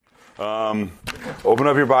Open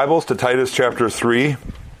up your Bibles to Titus chapter 3.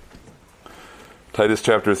 Titus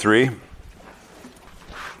chapter 3.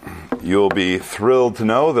 You'll be thrilled to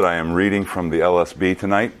know that I am reading from the LSB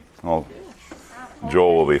tonight. Well,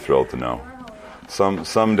 Joel will be thrilled to know.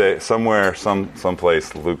 Someday, somewhere,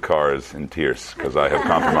 someplace, Luke Carr is in tears because I have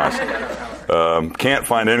compromised. Can't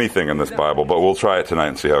find anything in this Bible, but we'll try it tonight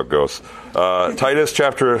and see how it goes. Titus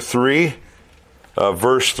chapter 3,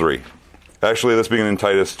 verse 3. Actually, let's begin in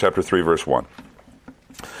Titus chapter 3, verse 1.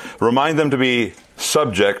 Remind them to be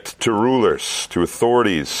subject to rulers, to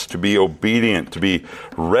authorities, to be obedient, to be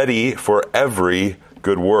ready for every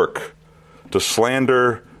good work, to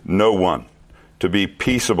slander no one, to be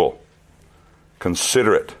peaceable,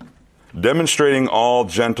 considerate, demonstrating all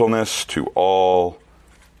gentleness to all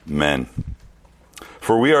men.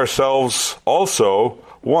 For we ourselves also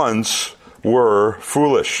once were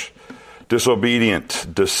foolish, disobedient,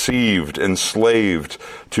 deceived, enslaved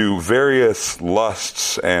to various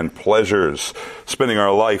lusts and pleasures, spending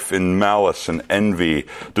our life in malice and envy,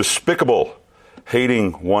 despicable,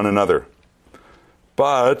 hating one another.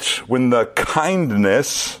 But when the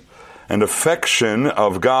kindness and affection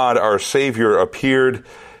of God our Savior appeared,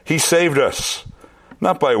 He saved us,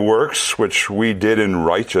 not by works which we did in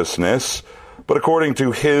righteousness, but according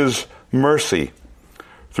to His mercy,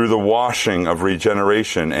 through the washing of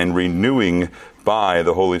regeneration and renewing by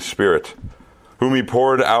the Holy Spirit, whom He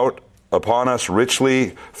poured out upon us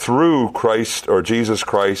richly through Christ, or Jesus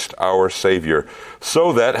Christ, our Savior,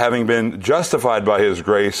 so that, having been justified by His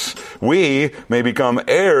grace, we may become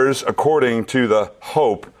heirs according to the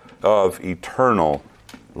hope of eternal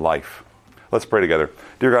life. Let's pray together.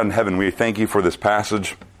 Dear God in heaven, we thank You for this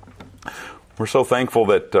passage. We're so thankful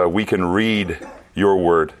that we can read Your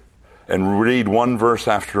Word and read one verse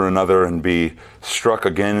after another and be struck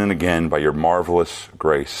again and again by Your marvelous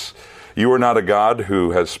grace. You are not a God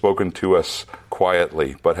who has spoken to us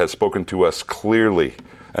quietly, but has spoken to us clearly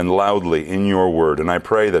and loudly in Your Word. And I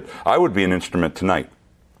pray that I would be an instrument tonight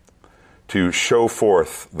to show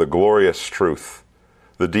forth the glorious truth,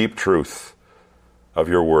 the deep truth of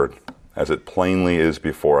Your Word, as it plainly is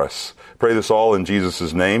before us. Pray this all in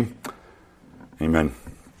Jesus' name. Amen.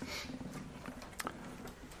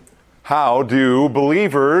 How do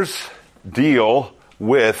believers deal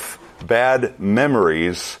with bad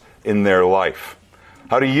memories in their life?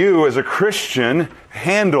 How do you, as a Christian,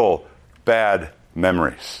 handle bad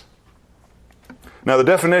memories? Now, the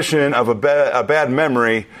definition of a bad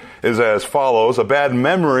memory is as follows. A bad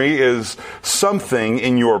memory is something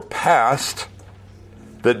in your past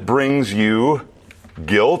that brings you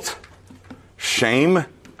guilt, shame,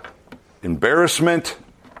 embarrassment,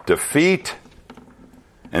 defeat,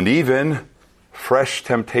 and even fresh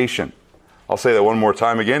temptation. I'll say that one more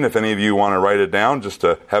time again if any of you want to write it down just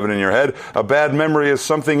to have it in your head. A bad memory is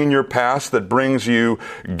something in your past that brings you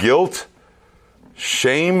guilt,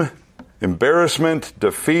 shame, embarrassment,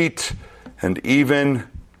 defeat, and even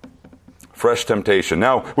fresh temptation.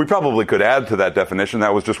 Now, we probably could add to that definition.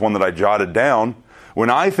 That was just one that I jotted down. When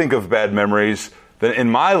I think of bad memories, then in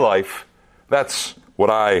my life, that's what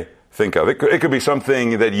I think of. It could be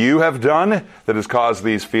something that you have done that has caused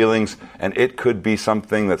these feelings, and it could be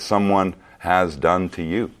something that someone has done to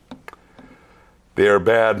you. They are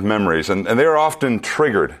bad memories, and they are often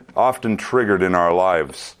triggered in our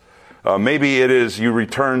lives. Maybe it is you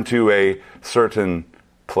return to a certain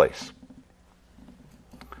place.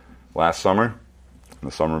 Last summer,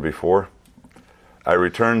 the summer before, I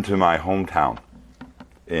returned to my hometown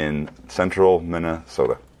in central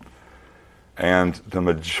Minnesota. And the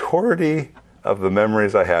majority of the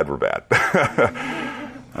memories I had were bad.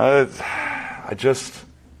 I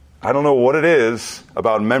don't know what it is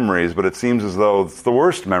about memories, but it seems as though it's the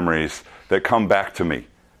worst memories that come back to me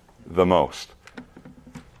the most.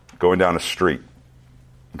 Going down a street,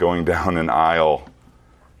 going down an aisle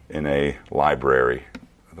in a library.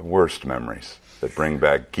 The worst memories that bring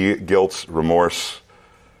back guilt, remorse.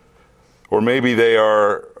 Or maybe they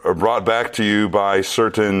are brought back to you by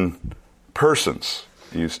certain persons.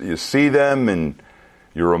 You see them and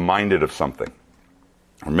you're reminded of something.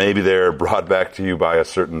 Or maybe they're brought back to you by a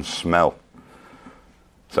certain smell.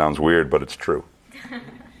 Sounds weird, but it's true.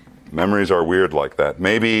 Memories are weird like that.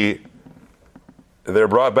 Maybe they're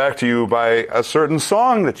brought back to you by a certain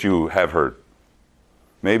song that you have heard.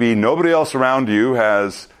 Maybe nobody else around you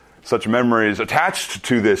has such memories attached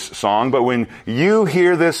to this song, but when you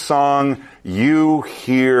hear this song, you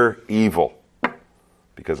hear evil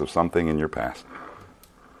because of something in your past.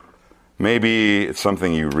 Maybe it's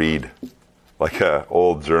something you read, like an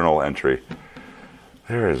old journal entry.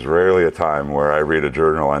 There is rarely a time where I read a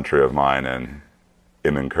journal entry of mine and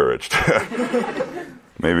am encouraged.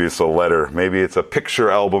 Maybe it's a letter. Maybe it's a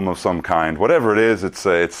picture album of some kind. Whatever it is,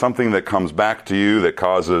 it's something that comes back to you that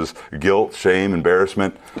causes guilt, shame,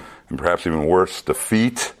 embarrassment, and perhaps even worse,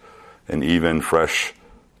 defeat, and even fresh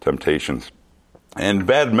temptations. And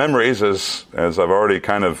bad memories, as I've already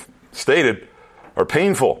kind of stated, are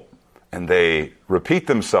painful, and they repeat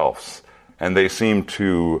themselves, and they seem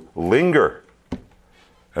to linger.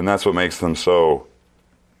 And that's what makes them so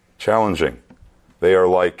challenging. They are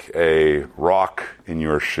like a rock in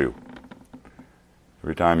your shoe.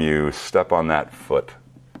 Every time you step on that foot,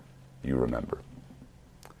 you remember.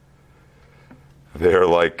 They are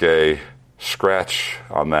like a scratch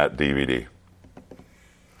on that DVD.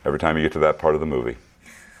 Every time you get to that part of the movie,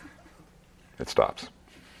 it stops.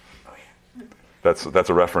 That's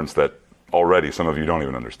a reference that already some of you don't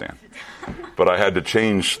even understand. But I had to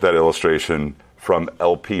change that illustration from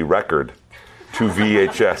LP record to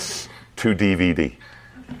VHS to DVD.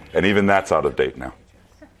 And even that's out of date now.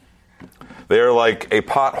 They are like a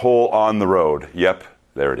pothole on the road. Yep,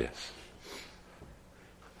 there it is.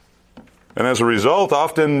 And as a result,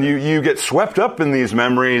 often you get swept up in these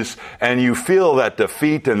memories and you feel that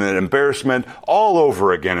defeat and that embarrassment all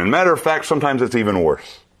over again. And matter of fact, sometimes it's even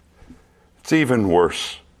worse. It's even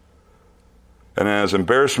worse. And as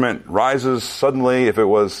embarrassment rises suddenly, if it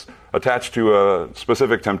was attached to a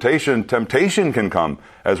specific temptation can come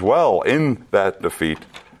as well in that defeat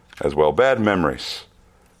as well. Bad memories.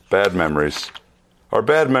 Bad memories. Are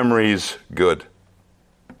bad memories good?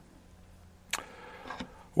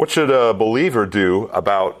 What should a believer do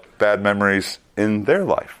about bad memories in their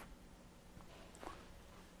life?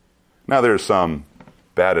 Now there's some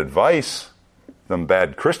bad advice, some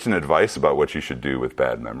bad Christian advice about what you should do with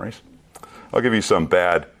bad memories. I'll give you some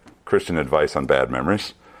bad Christian advice on bad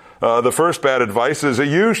memories. The first bad advice is that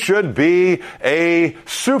you should be a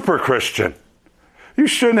super Christian. You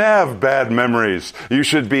shouldn't have bad memories. You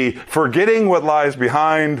should be forgetting what lies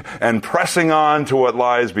behind and pressing on to what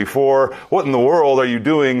lies before. What in the world are you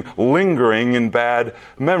doing lingering in bad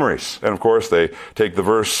memories? And of course, they take the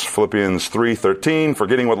verse, Philippians 3:13,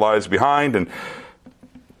 forgetting what lies behind and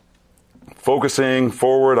focusing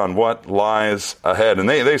forward on what lies ahead. And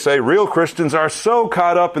they say real Christians are so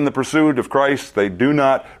caught up in the pursuit of Christ, they do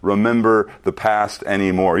not remember the past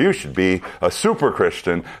anymore. You should be a super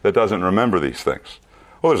Christian that doesn't remember these things.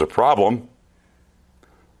 Well, there's a problem.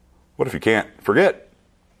 What if you can't forget?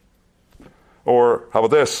 Or how about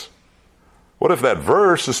this? What if that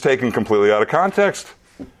verse is taken completely out of context?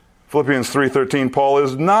 Philippians 3:13, Paul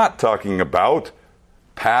is not talking about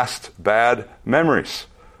past bad memories.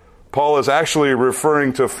 Paul is actually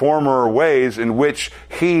referring to former ways in which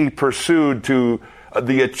he pursued to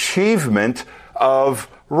the achievement of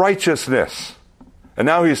righteousness. And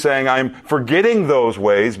now he's saying, I'm forgetting those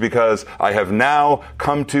ways because I have now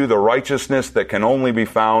come to the righteousness that can only be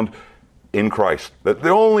found in Christ. That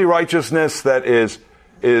the only righteousness that is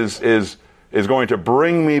going to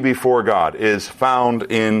bring me before God is found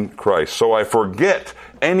in Christ. So I forget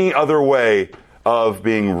any other way of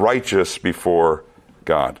being righteous before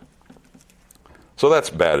God. So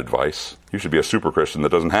that's bad advice. You should be a super Christian that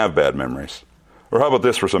doesn't have bad memories. Or how about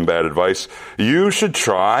this for some bad advice? You should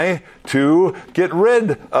try to get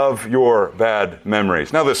rid of your bad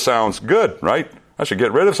memories. Now this sounds good, right? I should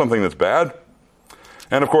get rid of something that's bad.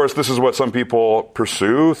 And of course, this is what some people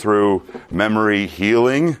pursue through memory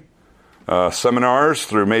healing seminars,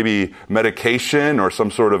 through maybe medication or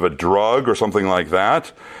some sort of a drug or something like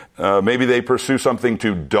that. Maybe they pursue something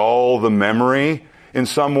to dull the memory in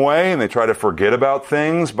some way, and they try to forget about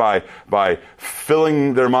things by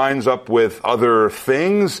filling their minds up with other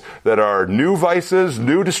things that are new vices,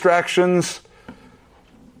 new distractions.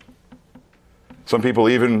 Some people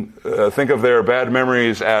even think of their bad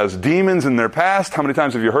memories as demons in their past. How many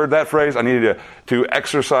times have you heard that phrase? I need to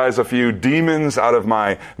exorcise a few demons out of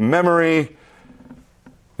my memory.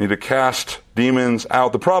 I need to cast demons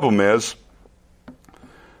out. The problem is,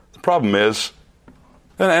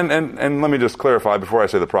 and let me just clarify before I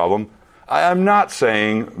say the problem, I'm not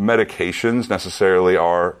saying medications necessarily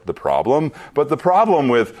are the problem, but the problem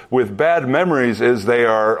with bad memories is they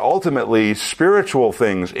are ultimately spiritual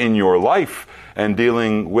things in your life, and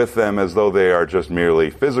dealing with them as though they are just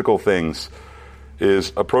merely physical things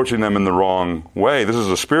is approaching them in the wrong way. This is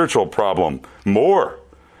a spiritual problem more.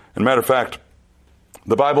 As a matter of fact,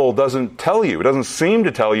 the Bible doesn't tell you, it doesn't seem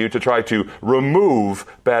to tell you to try to remove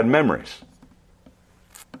bad memories.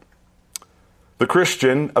 The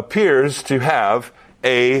Christian appears to have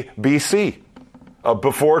a BC, a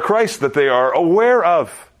before Christ, that they are aware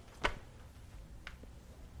of.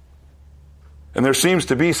 And there seems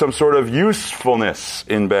to be some sort of usefulness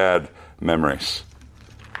in bad memories.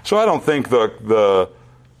 So I don't think the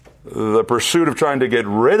the pursuit of trying to get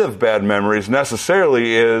rid of bad memories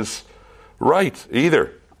necessarily is right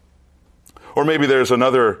either. Or maybe there's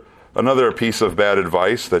another piece of bad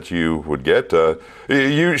advice that you would get.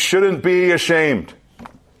 You shouldn't be ashamed.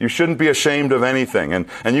 You shouldn't be ashamed of anything.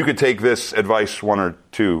 And you could take this advice one or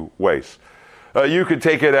two ways. You could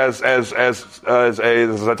take it as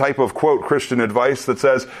a type of, quote, Christian advice that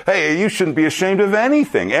says, hey, you shouldn't be ashamed of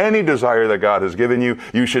anything. Any desire that God has given you,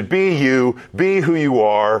 you should be you, be who you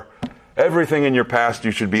are. Everything in your past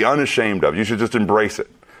you should be unashamed of. You should just embrace it.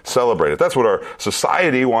 Celebrate it. That's what our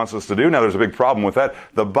society wants us to do. Now, there's a big problem with that.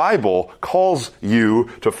 The Bible calls you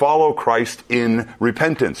to follow Christ in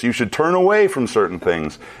repentance. You should turn away from certain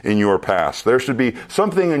things in your past. There should be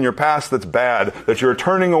something in your past that's bad that you're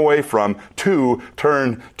turning away from to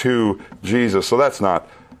turn to Jesus. So that's not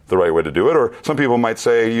the right way to do it. Or some people might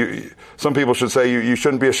say, some people should say you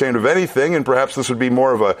shouldn't be ashamed of anything, and perhaps this would be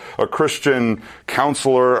more of a Christian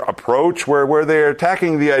counselor approach where they're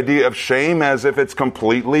attacking the idea of shame as if it's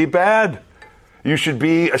completely bad. You should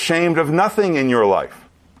be ashamed of nothing in your life.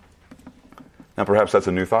 Now perhaps that's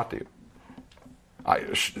a new thought to you.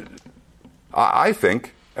 I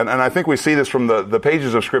think, and I think we see this from the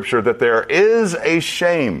pages of Scripture, that there is a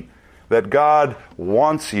shame that God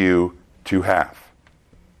wants you to have.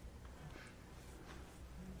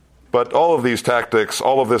 But all of these tactics,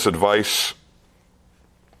 all of this advice,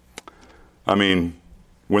 when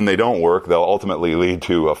they don't work, they'll ultimately lead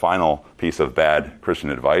to a final piece of bad Christian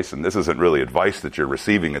advice. And this isn't really advice that you're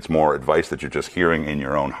receiving. It's more advice that you're just hearing in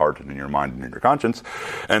your own heart and in your mind and in your conscience.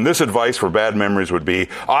 And this advice for bad memories would be,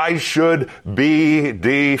 I should be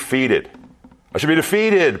defeated. I should be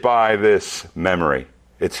defeated by this memory.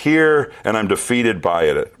 It's here and I'm defeated by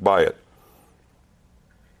it.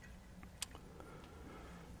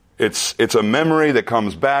 It's a memory that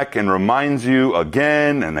comes back and reminds you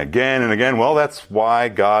again and again and again, well, that's why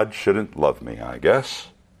God shouldn't love me, I guess.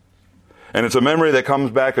 And it's a memory that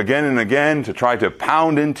comes back again and again to try to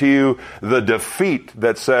pound into you the defeat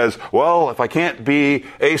that says, well, if I can't be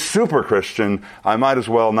a super Christian, I might as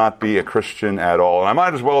well not be a Christian at all. And I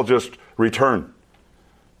might as well just return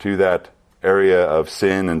to that area of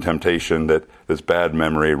sin and temptation that this bad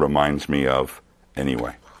memory reminds me of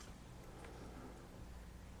anyway.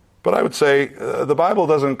 But I would say the Bible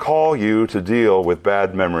doesn't call you to deal with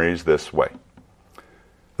bad memories this way.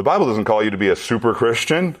 The Bible doesn't call you to be a super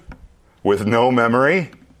Christian with no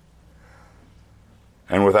memory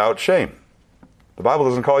and without shame. The Bible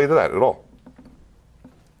doesn't call you to that at all.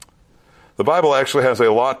 The Bible actually has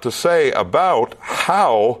a lot to say about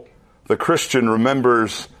how the Christian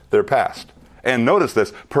remembers their past. And notice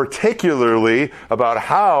this, particularly about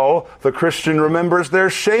how the Christian remembers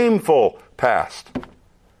their shameful past.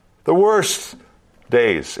 The worst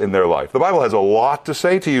days in their life. The Bible has a lot to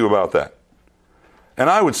say to you about that. And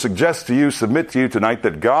I would suggest to you, submit to you tonight,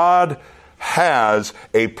 that God has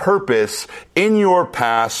a purpose in your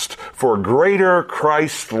past for greater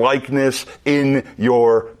Christ-likeness in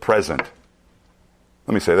your present.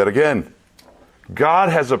 Let me say that again. God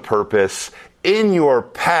has a purpose in your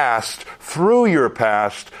past, through your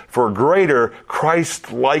past, for greater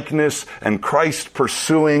Christ-likeness and Christ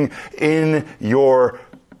pursuing in your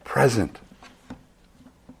present.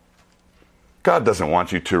 God doesn't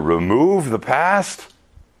want you to remove the past.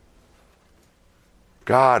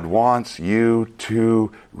 God wants you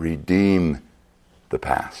to redeem the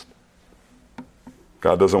past.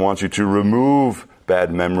 God doesn't want you to remove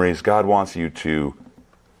bad memories. God wants you to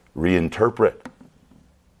reinterpret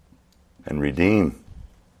and redeem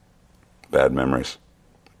bad memories.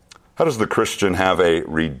 How does the Christian have a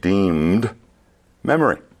redeemed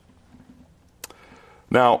memory?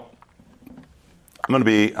 Now, I'm going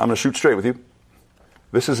to shoot straight with you.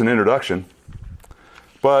 This is an introduction.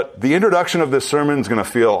 But the introduction of this sermon is going to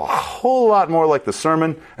feel a whole lot more like the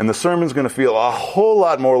sermon, and the sermon is going to feel a whole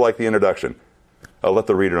lot more like the introduction. I'll let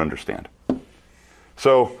the reader understand.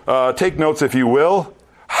 So, take notes if you will.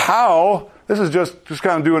 This is just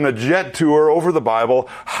kind of doing a jet tour over the Bible.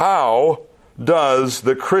 How does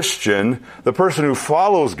the Christian, the person who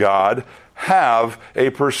follows God, have a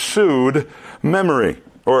pursued memory?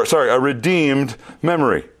 A redeemed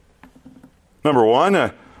memory. Number one,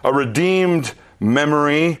 a redeemed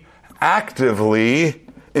memory actively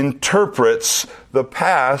interprets the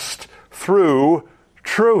past through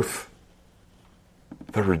truth.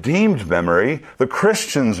 The redeemed memory, the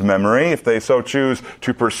Christian's memory, if they so choose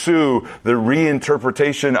to pursue the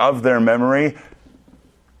reinterpretation of their memory,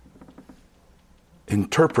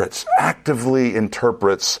 actively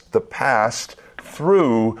interprets the past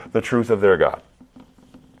through the truth of their God.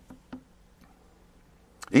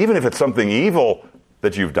 Even if it's something evil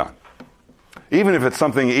that you've done. Even if it's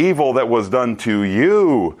something evil that was done to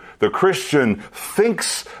you, the Christian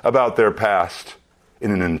thinks about their past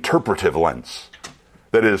in an interpretive lens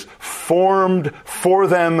that is formed for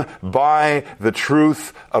them by the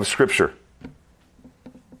truth of Scripture.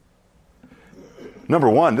 Number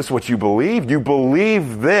one, this is what you believe. You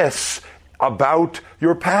believe this about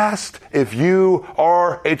your past. If you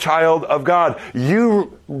are a child of God,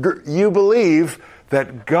 you believe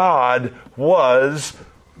that God was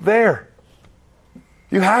there.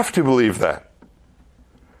 You have to believe that.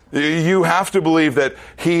 You have to believe that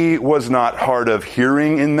he was not hard of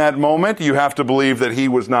hearing in that moment. You have to believe that he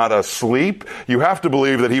was not asleep. You have to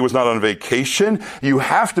believe that he was not on vacation. You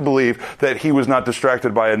have to believe that he was not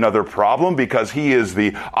distracted by another problem, because he is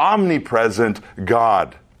the omnipresent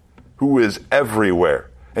God who is everywhere.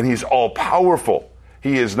 And he's all-powerful.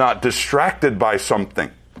 He is not distracted by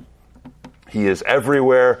something. He is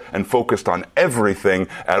everywhere and focused on everything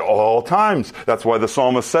at all times. That's why the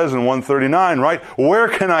psalmist says in 139, right? Where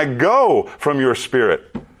can I go from your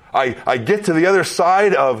spirit? I get to the other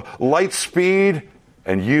side of light speed,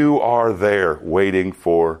 and you are there waiting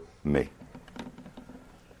for me.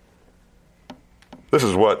 This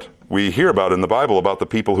is what we hear about in the Bible about the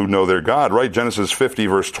people who know their God, right? Genesis 50,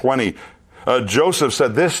 verse 20. Joseph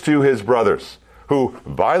said this to his brothers, who,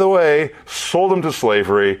 by the way, sold him to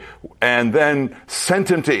slavery and then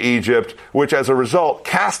sent him to Egypt, which as a result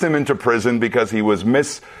cast him into prison because he was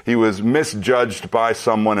misjudged by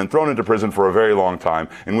someone and thrown into prison for a very long time,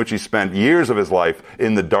 in which he spent years of his life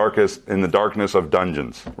in the darkness of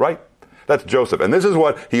dungeons, right? That's Joseph. And this is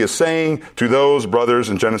what he is saying to those brothers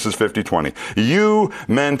in Genesis 50:20. You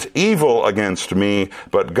meant evil against me,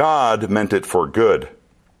 but God meant it for good.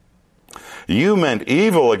 You meant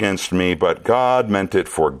evil against me, but God meant it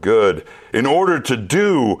for good, in order to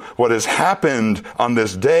do what has happened on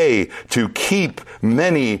this day, to keep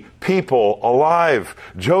many people alive.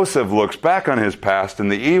 Joseph looks back on his past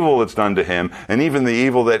and the evil that's done to him, and even the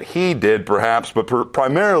evil that he did, perhaps, but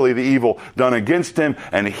primarily the evil done against him,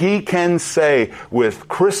 and he can say with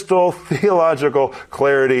crystal theological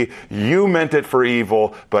clarity, you meant it for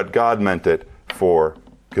evil, but God meant it for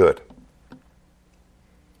good.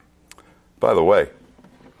 By the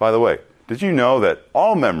way, did you know that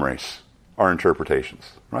all memories are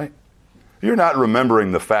interpretations, right? You're not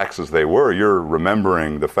remembering the facts as they were. You're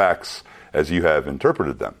remembering the facts as you have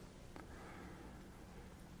interpreted them.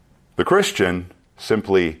 The Christian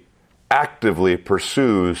simply actively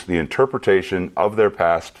pursues the interpretation of their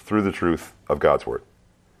past through the truth of God's Word.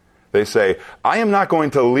 They say, I am not going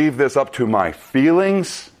to leave this up to my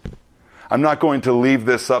feelings. I'm not going to leave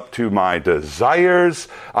this up to my desires.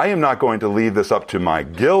 I am not going to leave this up to my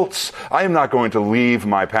guilt. I am not going to leave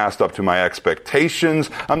my past up to my expectations.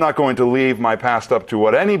 I'm not going to leave my past up to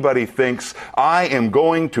what anybody thinks. I am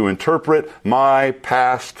going to interpret my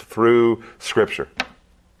past through Scripture.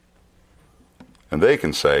 And they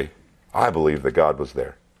can say, I believe that God was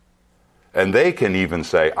there. And they can even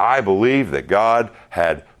say, I believe that God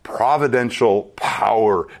had providential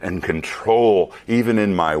power and control even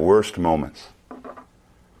in my worst moments.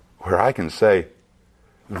 Where I can say,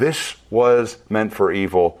 this was meant for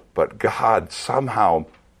evil, but God somehow,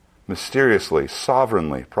 mysteriously,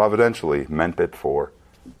 sovereignly, providentially meant it for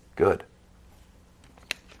good.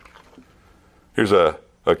 Here's a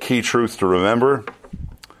key truth to remember.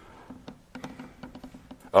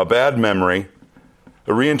 A bad memory,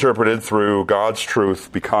 reinterpreted through God's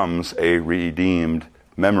truth, becomes a redeemed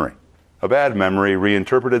memory. A bad memory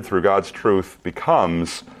reinterpreted through God's truth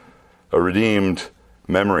becomes a redeemed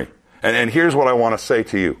memory. And here's what I want to say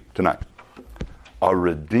to you tonight. A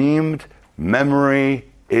redeemed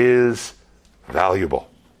memory is valuable.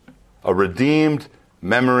 A redeemed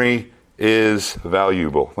memory is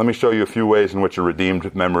valuable. Let me show you a few ways in which a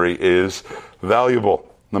redeemed memory is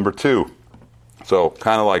valuable. Number 2. So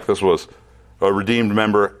kind of like this was a redeemed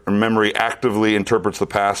memory actively interprets the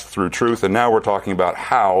past through truth. And now we're talking about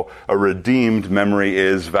how a redeemed memory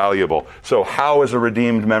is valuable. So how is a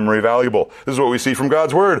redeemed memory valuable? This is what we see from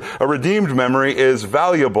God's Word. A redeemed memory is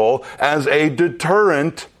valuable as a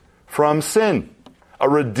deterrent from sin. A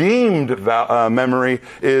redeemed memory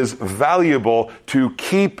is valuable to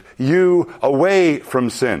keep you away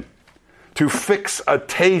from sin, to fix a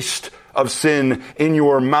taste of sin in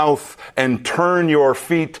your mouth and turn your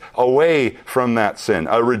feet away from that sin.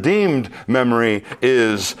 A redeemed memory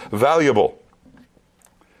is valuable.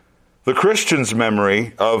 The Christian's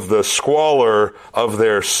memory of the squalor of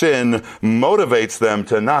their sin motivates them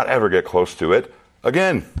to not ever get close to it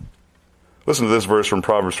again. Listen to this verse from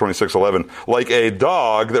Proverbs 26:11. Like a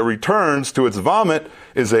dog that returns to its vomit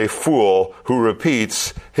is a fool who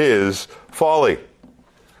repeats his folly.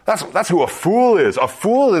 That's who a fool is. A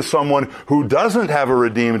fool is someone who doesn't have a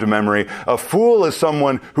redeemed memory. A fool is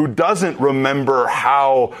someone who doesn't remember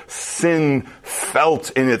how sin felt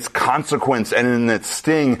in its consequence and in its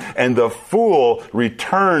sting. And the fool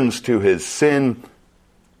returns to his sin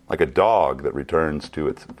like a dog that returns to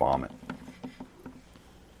its vomit.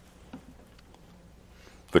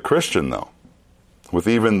 The Christian, though, with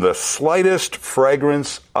even the slightest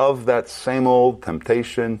fragrance of that same old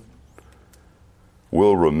temptation,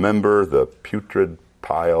 will remember the putrid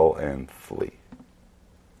pile and flee.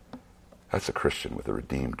 That's a Christian with a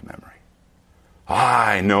redeemed memory.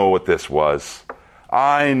 I know what this was.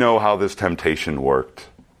 I know how this temptation worked.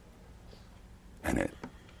 And it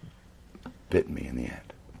bit me in the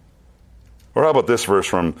end. Or how about this verse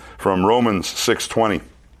from Romans 6:20?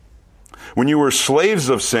 When you were slaves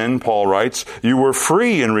of sin, Paul writes, you were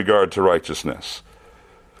free in regard to righteousness.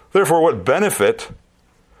 Therefore, what benefit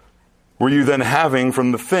were you then having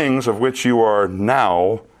from the things of which you are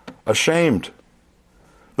now ashamed?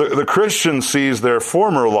 The Christian sees their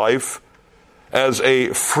former life as a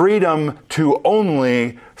freedom to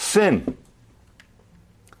only sin.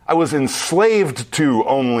 I was enslaved to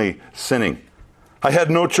only sinning. I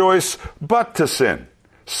had no choice but to sin.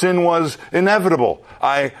 Sin was inevitable.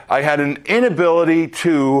 I had an inability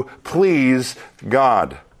to please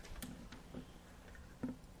God.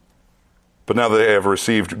 But now that they have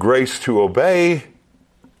received grace to obey,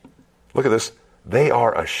 look at this, they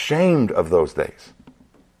are ashamed of those days.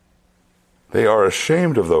 They are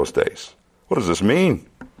ashamed of those days. What does this mean?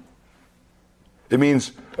 It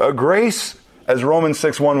means grace, as Romans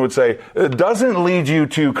 6:1 would say, doesn't lead you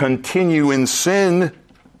to continue in sin,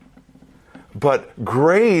 but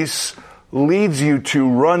grace leads you to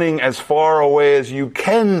running as far away as you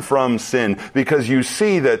can from sin, because you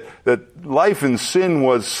see that life in sin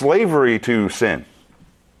was slavery to sin.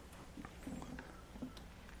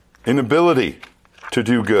 Inability to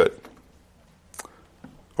do good.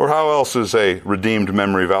 Or how else is a redeemed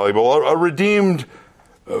memory valuable? A redeemed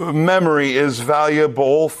memory is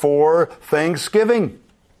valuable for thanksgiving.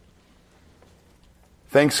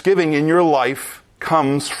 Thanksgiving in your life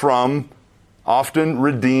comes from often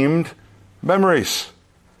redeemed memories.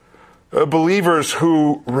 Believers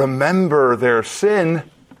who remember their sin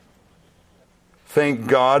thank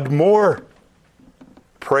God more,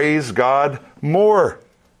 praise God more,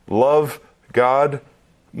 love God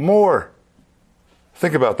more.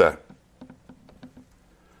 Think about that.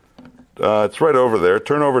 It's right over there.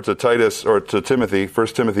 Turn over to Titus, or to Timothy, 1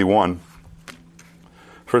 Timothy 1.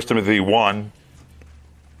 1 Timothy 1.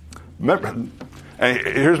 Remember, and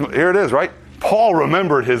here it is, right? Paul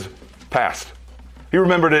remembered his past. He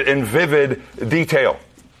remembered it in vivid detail.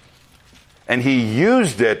 And he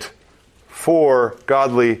used it for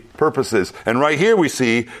godly purposes. And right here we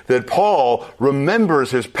see that Paul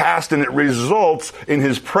remembers his past, and it results in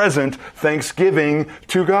his present thanksgiving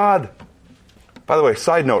to God. By the way,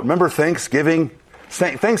 side note, remember Thanksgiving?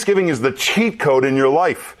 Thanksgiving is the cheat code in your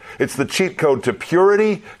life. It's the cheat code to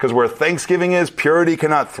purity, because where Thanksgiving is, purity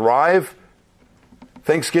cannot thrive.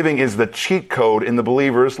 Thanksgiving is the cheat code in the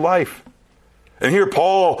believer's life. And here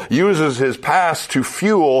Paul uses his past to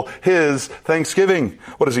fuel his thanksgiving.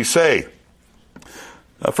 What does he say?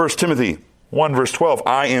 1 Timothy 1 verse 12,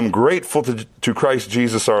 I am grateful to Christ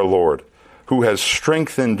Jesus our Lord, who has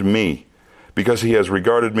strengthened me, because he has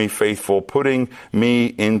regarded me faithful, putting me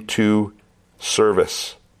into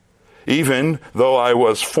service. Even though I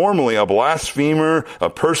was formerly a blasphemer, a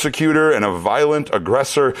persecutor, and a violent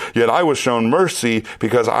aggressor, yet I was shown mercy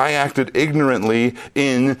because I acted ignorantly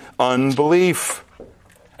in unbelief.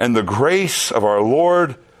 And the grace of our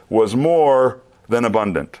Lord was more than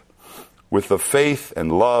abundant, with the faith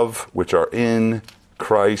and love which are in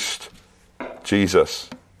Christ Jesus.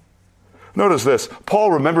 Notice this.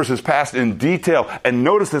 Paul remembers his past in detail. And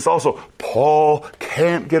notice this also. Paul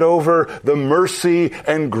can't get over the mercy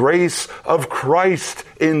and grace of Christ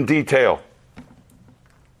in detail.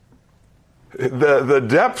 The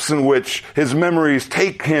depths in which his memories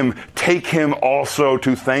take him also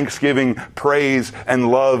to thanksgiving, praise, and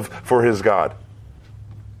love for his God.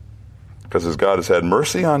 Because his God has had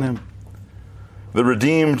mercy on him. The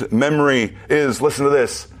redeemed memory is, listen to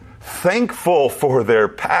this, thankful for their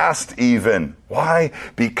past even. Why?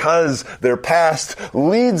 Because their past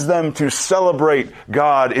leads them to celebrate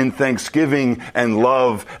God in thanksgiving and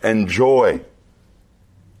love and joy.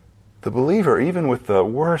 The believer, even with the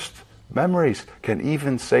worst memories, can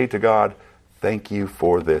even say to God, thank you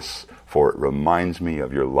for this, for it reminds me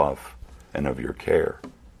of your love and of your care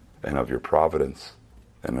and of your providence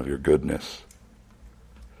and of your goodness.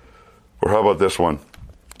 Or how about this one?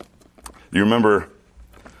 You remember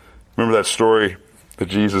that story that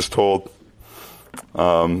Jesus told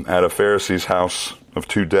at a Pharisee's house of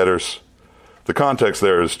two debtors. The context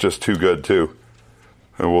there is just too good, too.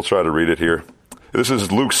 And we'll try to read it here. This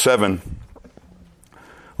is Luke 7.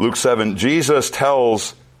 Luke 7, Jesus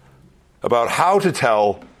tells about how to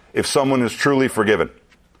tell if someone is truly forgiven.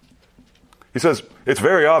 He says, it's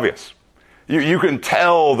very obvious. You can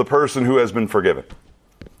tell the person who has been forgiven.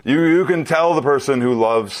 You can tell the person who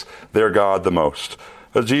loves their God the most.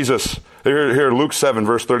 Jesus, here, Luke 7,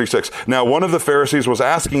 verse 36. Now one of the Pharisees was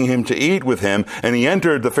asking him to eat with him, and he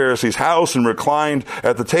entered the Pharisee's house and reclined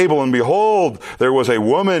at the table, and behold, there was a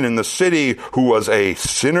woman in the city who was a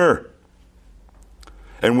sinner.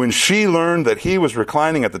 And when she learned that he was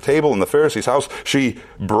reclining at the table in the Pharisee's house, she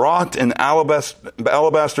brought an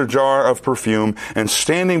alabaster jar of perfume, and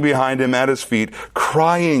standing behind him at his feet,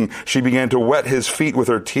 crying, she began to wet his feet with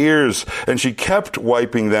her tears. And she kept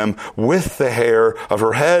wiping them with the hair of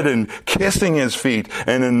her head, and kissing his feet,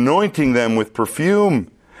 and anointing them with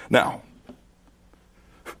perfume. Now,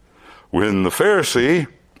 when the Pharisee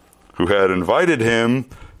who had invited him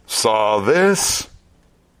saw this,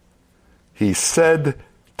 he said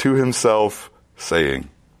to himself, saying,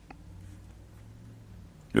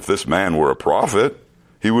 if this man were a prophet,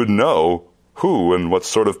 he would know who and what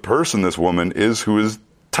sort of person this woman is who is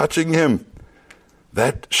touching him,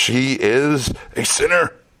 that she is a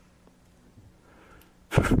sinner.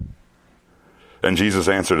 And Jesus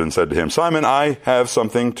answered and said to him, Simon, I have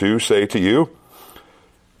something to say to you.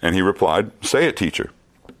 And he replied, say it, teacher.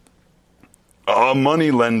 A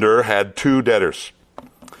moneylender had two debtors.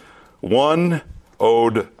 One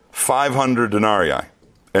owed 500 denarii,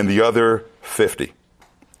 and the other 50.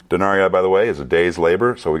 Denarii, by the way, is a day's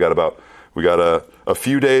labor. So we got a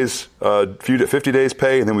few days, 50 days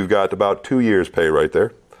pay, and then we've got about 2 years pay right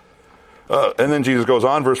there. And then Jesus goes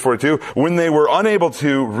on, verse 42. When they were unable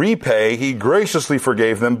to repay, he graciously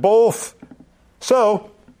forgave them both.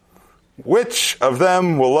 So, which of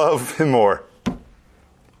them will love him more?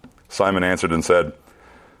 Simon answered and said,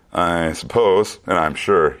 I suppose, and I'm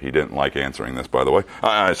sure he didn't like answering this, by the way,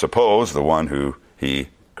 I suppose the one who he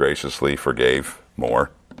graciously forgave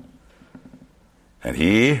more. And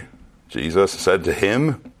he, Jesus, said to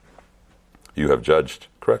him, you have judged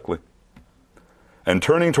correctly. And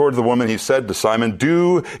turning toward the woman, he said to Simon,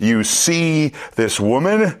 do you see this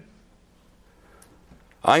woman?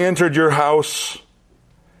 I entered your house.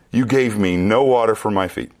 You gave me no water for my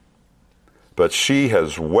feet, but she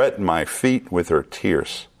has wet my feet with her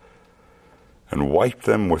tears and wiped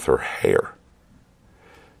them with her hair.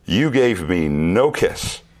 You gave me no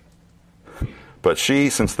kiss, but she,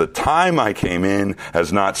 since the time I came in,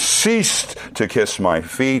 has not ceased to kiss my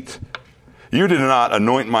feet. You did not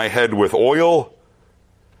anoint my head with oil,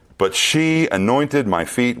 but she anointed my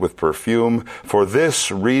feet with perfume. For this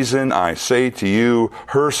reason I say to you,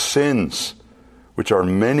 her sins, which are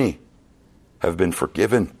many, have been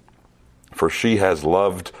forgiven, for she has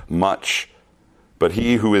loved much. But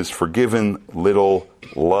he who is forgiven little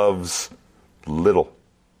loves little.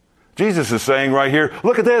 Jesus is saying right here,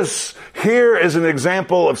 look at this. Here is an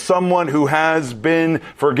example of someone who has been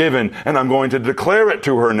forgiven. And I'm going to declare it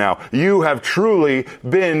to her now. You have truly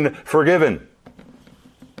been forgiven.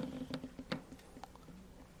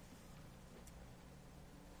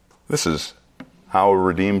 This is how a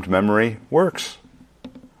redeemed memory works.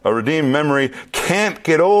 A redeemed memory can't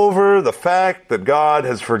get over the fact that God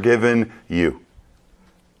has forgiven you.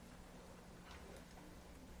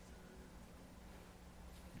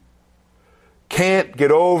 Can't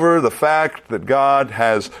get over the fact that God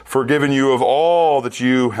has forgiven you of all that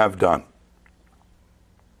you have done.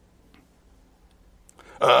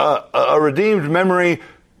 A redeemed memory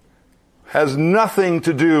has nothing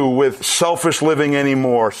to do with selfish living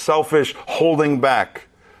anymore, selfish holding back.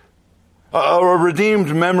 A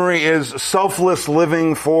redeemed memory is selfless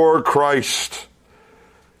living for Christ,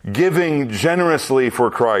 giving generously for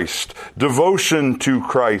Christ, devotion to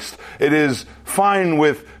Christ. It is fine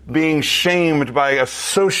with being shamed by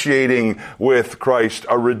associating with Christ.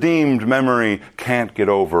 A redeemed memory can't get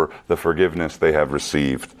over the forgiveness they have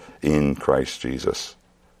received in Christ Jesus.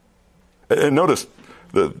 And notice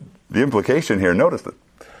the implication here. Notice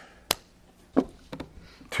that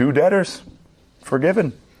two debtors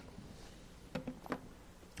forgiven.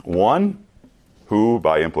 One, who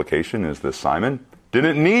by implication is this Simon,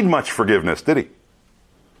 didn't need much forgiveness, did he?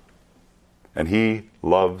 And he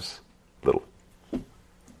loves little.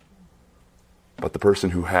 But the person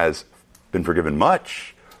who has been forgiven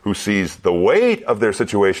much, who sees the weight of their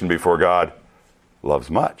situation before God, loves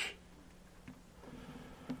much.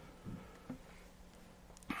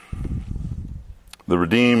 The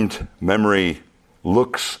redeemed memory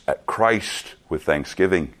looks at Christ with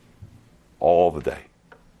thanksgiving all the day.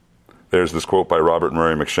 There's this quote by Robert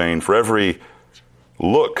Murray McShane: for every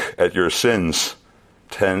look at your sins,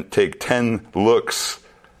 take 10 looks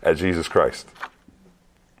at Jesus Christ.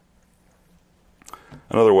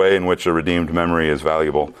 Another way in which a redeemed memory is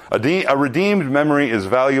valuable. A redeemed memory is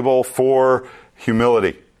valuable for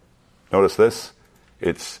humility. Notice this.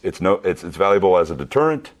 It's valuable as a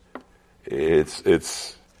deterrent.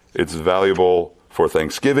 It's valuable for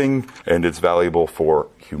thanksgiving, and it's valuable for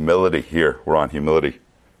humility. Here, we're on humility.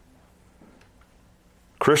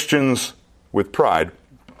 Christians with pride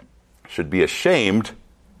should be ashamed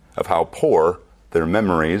of how poor their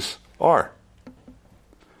memories are.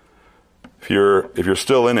 If you're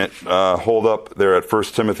still in it, hold up there at 1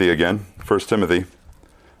 Timothy again. 1 Timothy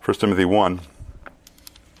 1.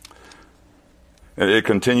 It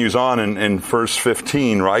continues on in verse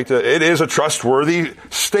 15, right? It is a trustworthy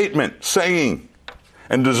statement, saying,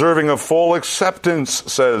 and deserving of full acceptance,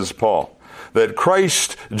 says Paul, that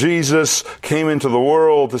Christ Jesus came into the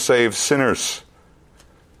world to save sinners,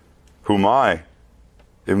 whom I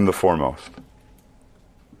am the foremost.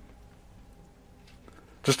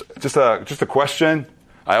 Just a question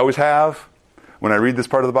I always have when I read this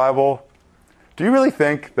part of the Bible. Do you really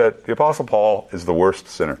think that the Apostle Paul is the worst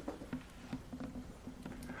sinner?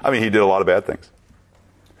 I mean, he did a lot of bad things.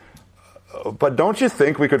 But don't you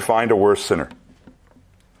think we could find a worse sinner?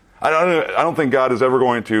 I don't think God is ever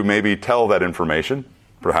going to maybe tell that information,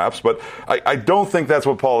 perhaps, but I don't think that's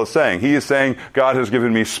what Paul is saying. He is saying, God has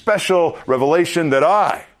given me special revelation that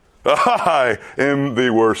I am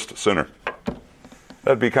the worst sinner.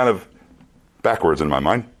 That'd be kind of backwards in my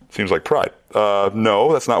mind. Seems like pride.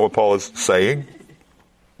 No, that's not what Paul is saying.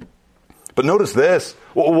 But notice this.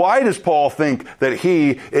 Well, why does Paul think that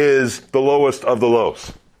he is the lowest of the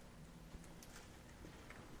lows?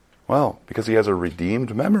 Well, because he has a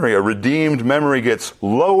redeemed memory. A redeemed memory gets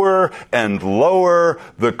lower and lower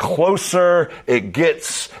the closer it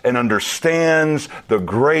gets and understands the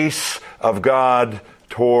grace of God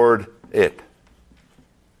toward it.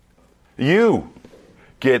 You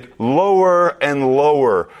get lower and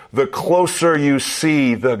lower the closer you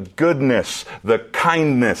see the goodness, the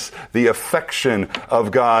kindness, the affection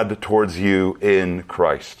of God towards you in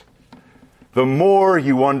Christ. The more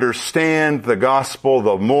you understand the gospel,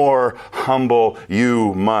 the more humble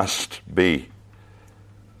you must be.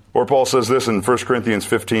 Or Paul says this in 1 Corinthians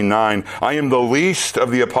 15:9, I am the least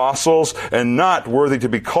of the apostles and not worthy to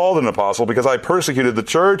be called an apostle because I persecuted the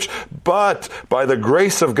church, but by the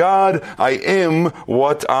grace of God, I am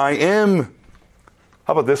what I am.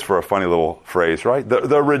 How about this for a funny little phrase, right?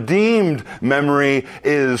 The redeemed memory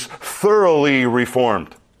is thoroughly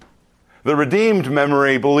reformed. The redeemed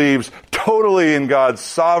memory believes totally in God's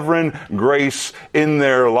sovereign grace in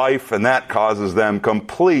their life, and that causes them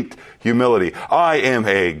complete humility. I am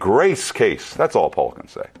a grace case. That's all Paul can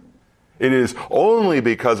say. It is only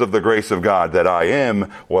because of the grace of God that I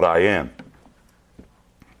am what I am.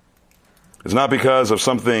 It's not because of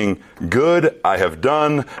something good I have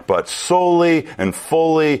done, but solely and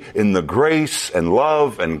fully in the grace and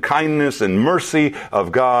love and kindness and mercy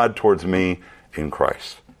of God towards me in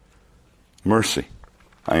Christ. Mercy.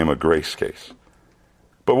 I am a grace case.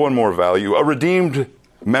 But one more value. A redeemed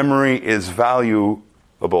memory is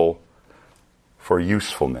valuable for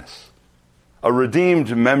usefulness. A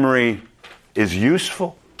redeemed memory is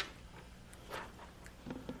useful.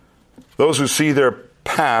 Those who see their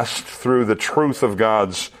past through the truth of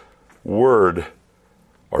God's word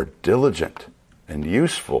are diligent and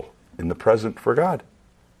useful in the present for God.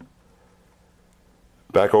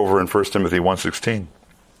 Back over in 1 Timothy 1:16.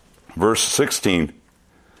 Verse 16,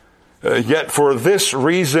 yet for this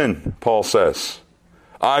reason, Paul says,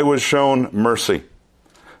 I was shown mercy,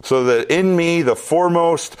 so that in me, the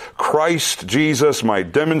foremost, Christ Jesus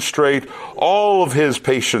might demonstrate all of his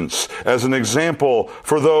patience as an example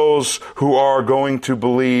for those who are going to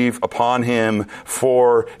believe upon him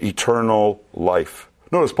for eternal life.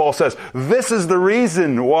 Notice Paul says, this is the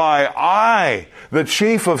reason why I, the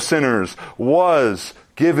chief of sinners, was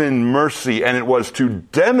given mercy, and it was to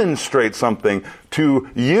demonstrate something to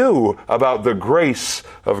you about the grace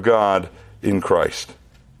of God in Christ.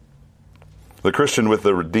 The Christian with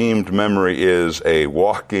the redeemed memory is a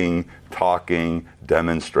walking, talking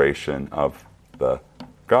demonstration of the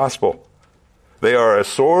gospel. They are a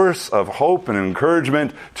source of hope and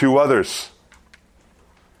encouragement to others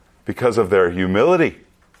because of their humility,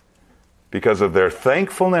 because of their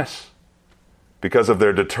thankfulness, because of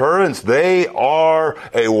their deterrence. They are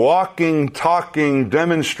a walking, talking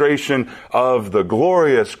demonstration of the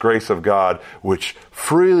glorious grace of God, which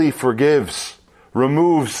freely forgives,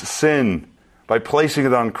 removes sin by placing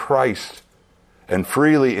it on Christ, and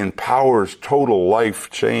freely empowers total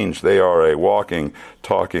life change. They are a walking,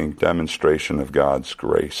 talking demonstration of God's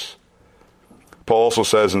grace. Paul also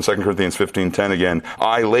says in 2 Corinthians 15:10 again,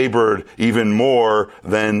 I labored even more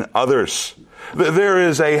than others. There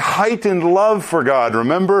is a heightened love for God.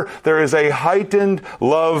 Remember, there is a heightened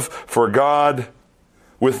love for God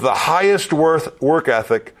with the highest work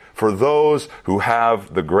ethic for those who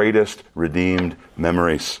have the greatest redeemed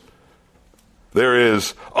memories. There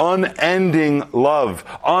is unending love,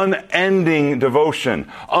 unending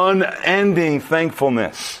devotion, unending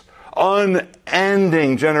thankfulness,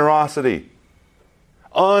 unending generosity,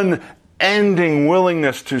 unending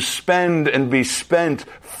willingness to spend and be spent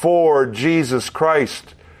for Jesus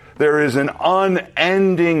Christ. There is an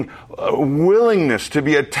unending willingness to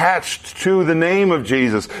be attached to the name of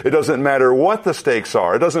Jesus. It doesn't matter what the stakes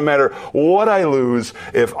are. It doesn't matter what I lose.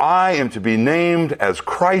 If I am to be named as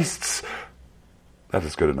Christ's, that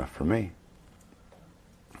is good enough for me.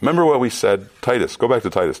 Remember what we said? Titus. Go back to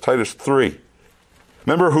Titus. Titus 3.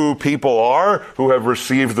 Remember who people are who have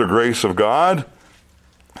received the grace of God?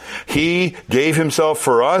 He gave himself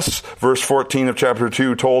for us. Verse 14 of chapter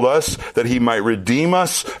 2 told us that he might redeem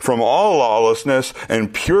us from all lawlessness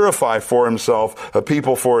and purify for himself a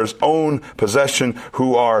people for his own possession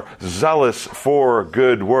who are zealous for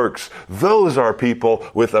good works. Those are people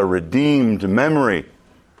with a redeemed memory,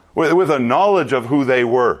 with a knowledge of who they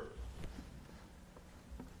were,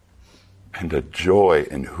 and a joy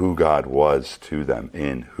in who God was to them,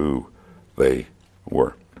 in who they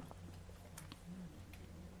were.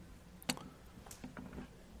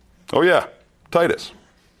 Oh yeah, Titus.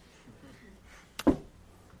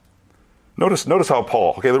 Notice how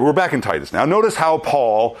Paul, okay, we're back in Titus now. Notice how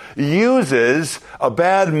Paul uses a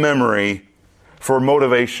bad memory for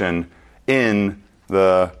motivation in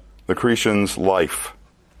the Cretans' life.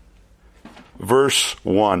 Verse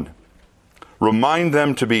 1. Remind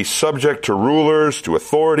them to be subject to rulers, to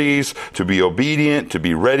authorities, to be obedient, to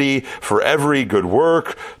be ready for every good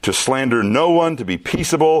work, to slander no one, to be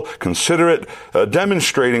peaceable, considerate,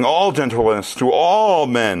 demonstrating all gentleness to all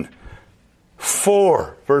men.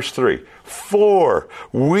 Verse 3, for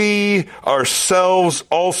we ourselves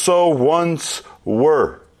also once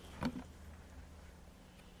were.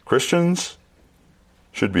 Christians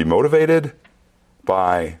should be motivated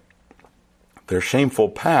by their shameful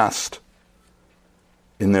past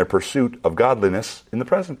in their pursuit of godliness in the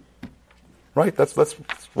present. Right? That's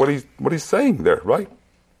what he's saying there, right?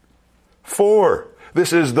 For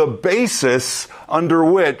this is the basis under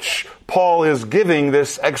which Paul is giving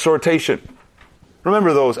this exhortation.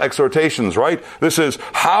 Remember those exhortations, right? This is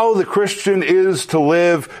how the Christian is to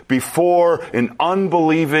live before an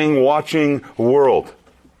unbelieving, watching world.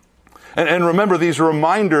 And remember, these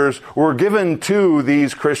reminders were given to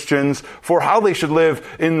these Christians for how they should live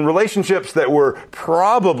in relationships that were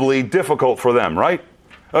probably difficult for them, right?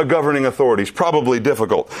 Governing authorities, probably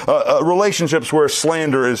difficult. Relationships where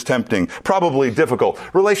slander is tempting, probably difficult.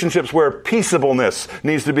 Relationships where peaceableness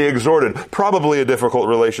needs to be exhorted, probably a difficult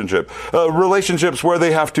relationship. Relationships where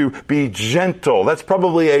they have to be gentle, that's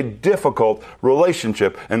probably a difficult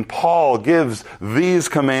relationship. And Paul gives these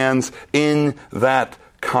commands in that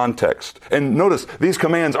context. And notice, these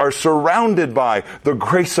commands are surrounded by the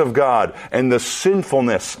grace of God and the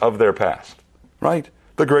sinfulness of their past. Right?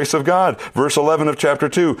 The grace of God. Verse 11 of chapter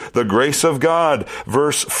 2. The grace of God.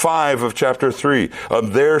 Verse 5 of chapter 3.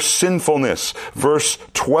 Of their sinfulness. Verse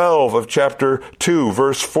 12 of chapter 2.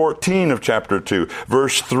 Verse 14 of chapter 2.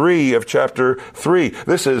 Verse 3 of chapter 3.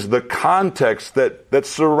 This is the context that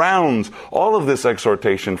surrounds all of this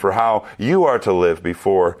exhortation for how you are to live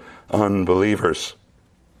before unbelievers.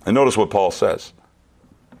 And notice what Paul says.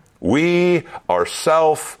 We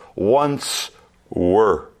ourselves once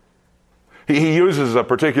were. He uses a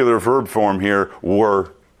particular verb form here,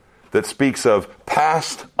 were, that speaks of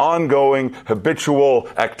past, ongoing, habitual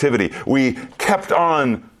activity. We kept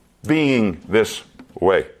on being this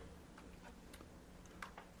way.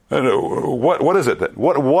 And what is it then?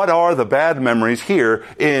 What are the bad memories here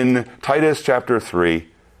in Titus chapter 3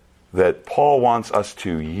 that Paul wants us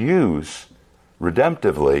to use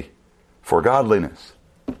redemptively for godliness?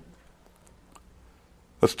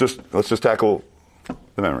 Let's just tackle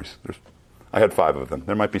the memories. I had 5 of them.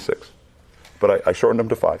 There might be 6. But I shortened them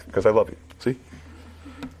to 5 because I love you. See?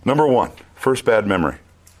 Number 1, first bad memory.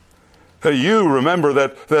 You remember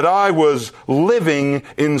that I was living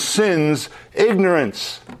in sin's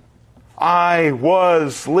ignorance. I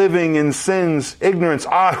was living in sin's ignorance.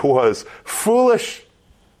 I was foolish.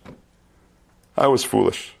 I was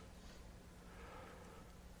foolish.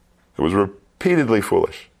 I was repeatedly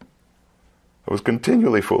foolish. I was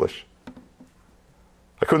continually foolish.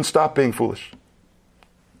 I couldn't stop being foolish.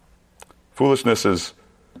 Foolishness is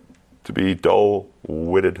to be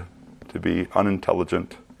dull-witted, to be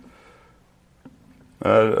unintelligent.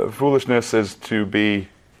 Foolishness is to be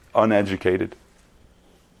uneducated.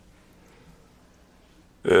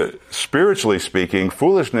 Spiritually speaking,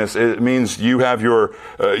 foolishness, it means you have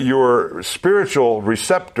your spiritual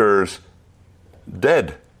receptors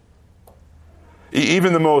dead.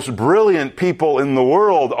 Even the most brilliant people in the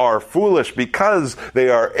world are foolish because they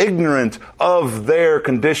are ignorant of their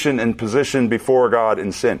condition and position before God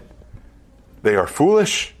in sin. They are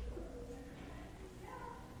foolish.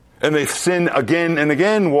 And they sin again and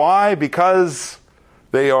again. Why? Because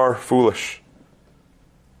they are foolish.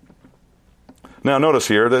 Now notice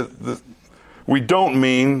here that we don't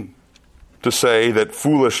mean to say that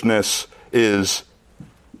foolishness is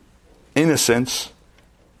innocence.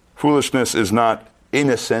 Foolishness is not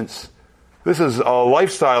innocence. This is a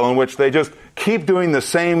lifestyle in which they just keep doing the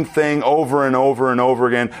same thing over and over and over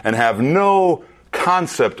again and have no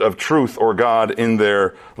concept of truth or God in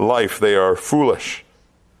their life. They are foolish.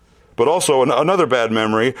 But also another bad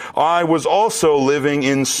memory, I was also living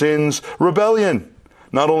in sin's rebellion.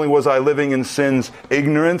 Not only was I living in sin's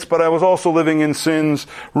ignorance, but I was also living in sin's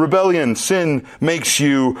rebellion. Sin makes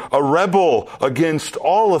you a rebel against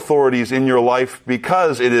all authorities in your life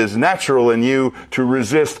because it is natural in you to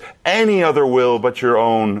resist any other will but your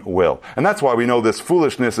own will. And that's why we know this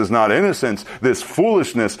foolishness is not innocence. This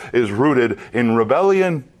foolishness is rooted in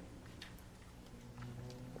rebellion.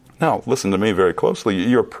 Now, listen to me very closely.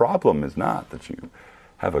 Your problem is not that you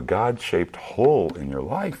have a God-shaped hole in your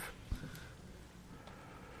life.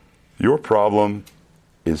 Your problem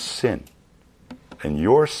is sin. And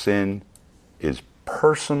your sin is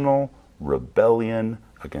personal rebellion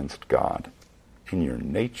against God in your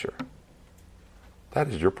nature. That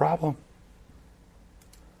is your problem.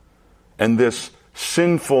 And this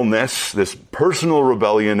sinfulness, this personal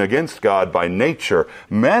rebellion against God by nature,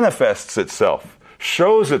 manifests itself,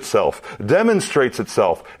 shows itself, demonstrates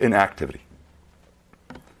itself in activity.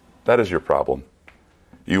 That is your problem.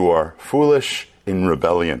 You are foolish in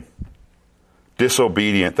rebellion.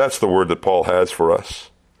 Disobedient. That's the word that Paul has for us.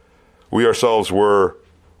 We ourselves were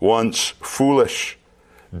once foolish,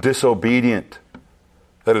 disobedient.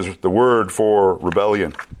 That is the word for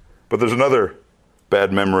rebellion. But there's another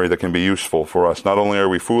bad memory that can be useful for us. Not only are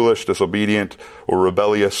we foolish, disobedient, or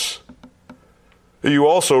rebellious, you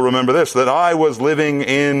also remember this, that I was living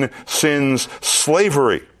in sin's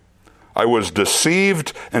slavery. I was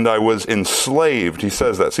deceived and I was enslaved. He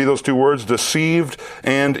says that. See those two words? Deceived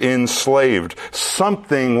and enslaved.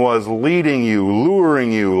 Something was leading you,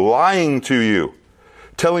 luring you, lying to you,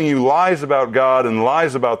 telling you lies about God and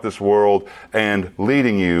lies about this world and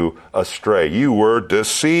leading you astray. You were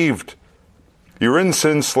deceived. You're in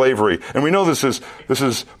sin slavery. And we know this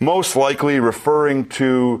is most likely referring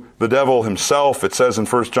to the devil himself. It says in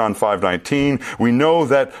 1 John 5:19, we know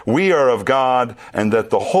that we are of God and that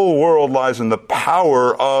the whole world lies in the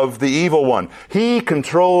power of the evil one. He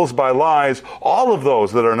controls by lies all of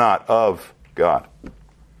those that are not of God.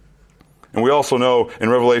 And we also know in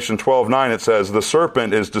Revelation 12:9 it says the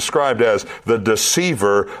serpent is described as the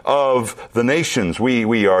deceiver of the nations.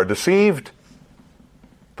 We are deceived.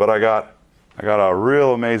 But I got a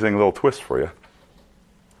real amazing little twist for you.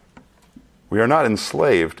 We are not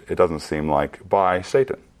enslaved, it doesn't seem like, by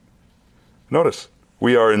Satan. Notice,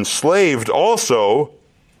 we are enslaved also,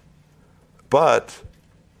 but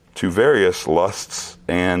to various lusts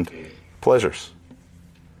and pleasures.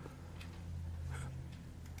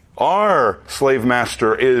 Our slave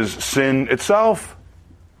master is sin itself,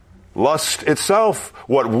 lust itself,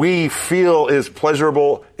 what we feel is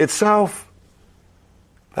pleasurable itself.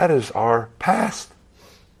 That is our past.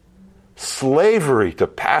 Slavery to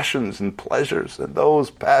passions and pleasures. And those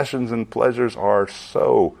passions and pleasures are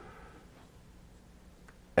so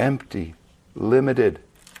empty, limited,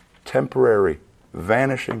 temporary,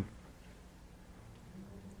 vanishing.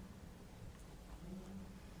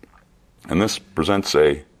 And this presents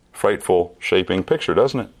a frightful, shaping picture,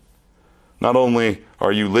 doesn't it? Not only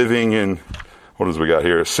are you living in, what has we got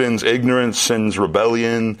here? Sin's ignorance, sin's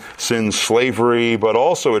rebellion, sin's slavery, but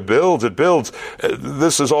also it builds.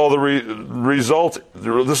 This is all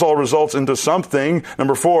this all results into something.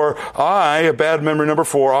 Number 4, a bad memory number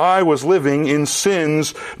 4, I was living in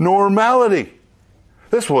sin's normality.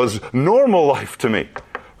 This was normal life to me.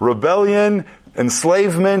 Rebellion,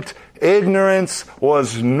 enslavement, ignorance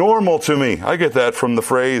was normal to me. I get that from the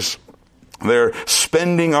phrase, they're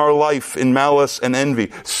spending our life in malice and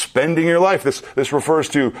envy. Spending your life. This refers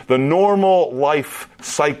to the normal life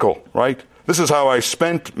cycle, right? This is how I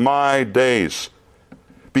spent my days.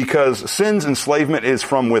 because sin's enslavement is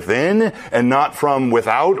from within and not from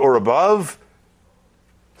without or above,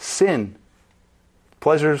 sin,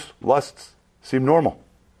 pleasures, lusts seem normal,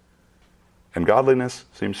 and godliness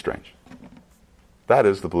seems strange. That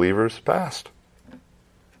is the believer's past.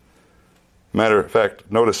 Matter of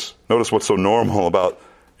fact, notice what's so normal about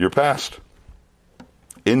your past.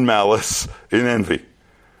 In malice, in envy.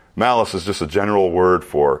 Malice is just a general word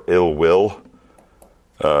for ill will.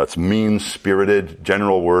 It's mean-spirited,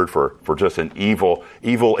 general word for just an evil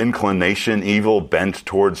inclination, evil bent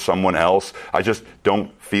towards someone else. I just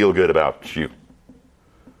don't feel good about you.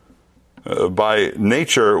 By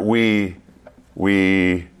nature, we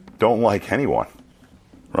don't like anyone,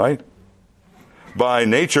 right? By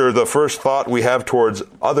nature, the first thought we have towards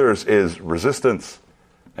others is resistance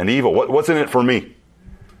and evil. What's in it for me?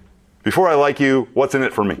 Before I like you, what's in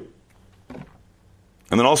it for me?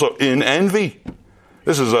 And then also in envy.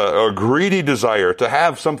 This is a greedy desire to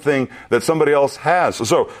have something that somebody else has.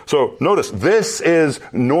 So notice, this is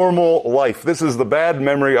normal life. This is the bad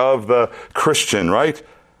memory of the Christian, right?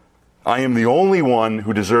 I am the only one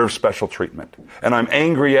who deserves special treatment. And I'm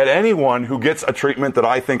angry at anyone who gets a treatment that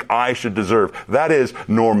I think I should deserve. That is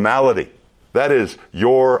normality. That is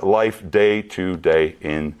your life day to day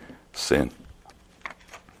in sin.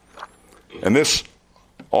 And this,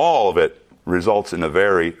 all of it, results in a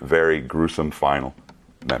very, very gruesome final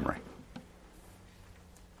memory.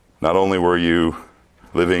 Not only were you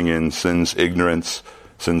living in sin's ignorance,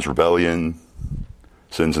 sin's rebellion,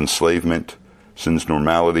 sin's enslavement, sin's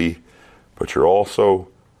normality, but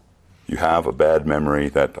you have a bad memory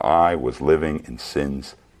that I was living in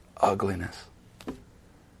sin's ugliness.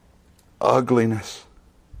 Ugliness.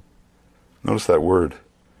 Notice that word.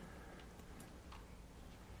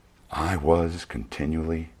 I was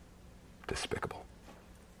continually despicable.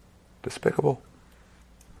 Despicable.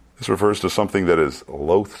 This refers to something that is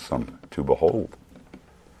loathsome to behold.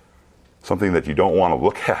 Something that you don't want to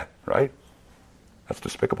look at, right? That's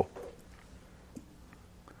despicable.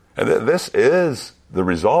 And this is the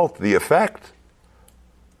result, the effect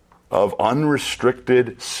of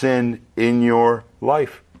unrestricted sin in your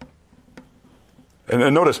life.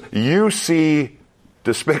 And notice, you see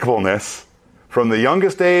despicableness from the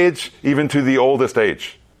youngest age even to the oldest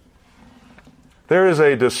age. There is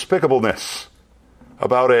a despicableness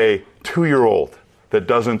about a 2-year-old that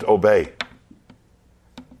doesn't obey.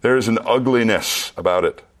 There is an ugliness about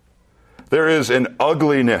it. There is an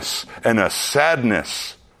ugliness and a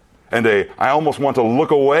sadness and I almost want to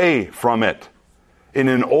look away from it in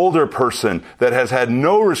an older person that has had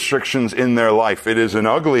no restrictions in their life. It is an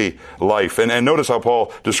ugly life. And notice how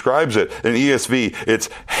Paul describes it in ESV. It's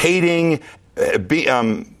hating,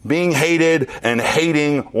 being hated and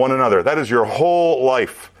hating one another. That is your whole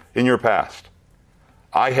life in your past.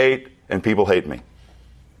 I hate and people hate me.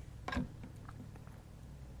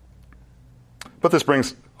 But this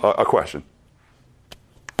brings a question.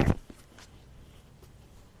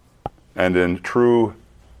 And in true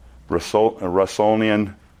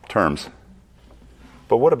Russonian terms.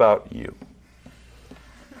 But what about you?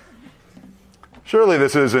 Surely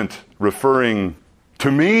this isn't referring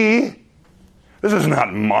to me. This is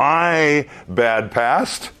not my bad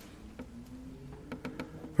past.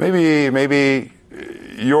 Maybe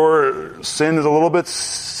your sin is a little bit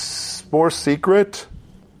more secret,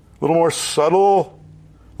 a little more subtle,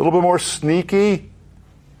 a little bit more sneaky.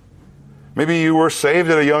 Maybe you were saved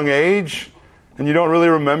at a young age and you don't really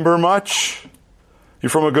remember much. You're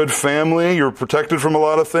from a good family. You're protected from a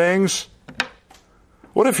lot of things.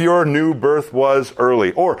 What if your new birth was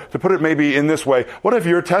early? Or, to put it maybe in this way, what if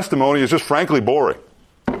your testimony is just frankly boring?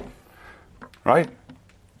 Right?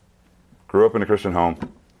 Grew up in a Christian home.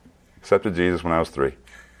 Accepted Jesus when I was 3.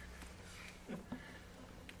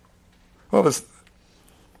 Well, let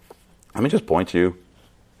me just point you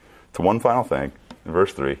to one final thing in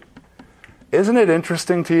verse 3. Isn't it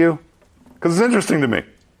interesting to you? Because it's interesting to me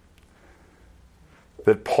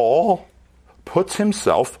that Paul puts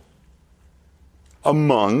himself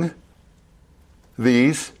among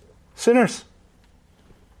these sinners.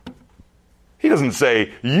 He doesn't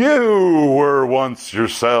say, you were once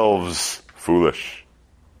yourselves foolish.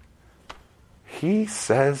 He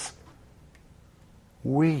says,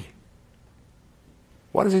 we.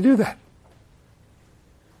 Why does he do that?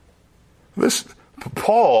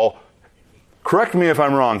 Paul, correct me if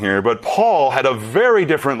I'm wrong here, but Paul had a very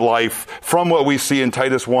different life from what we see in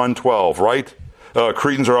Titus 1:12, right?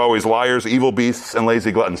 Cretans are always liars, evil beasts, and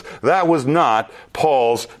lazy gluttons. That was not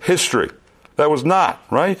Paul's history. That was not,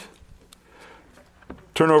 right?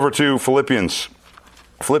 Turn over to Philippians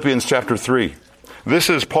chapter 3. This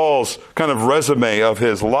is Paul's kind of resume of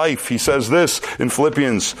his life. He says this in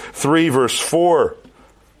Philippians 3 verse 4.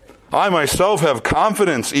 I myself have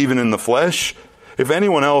confidence even in the flesh. If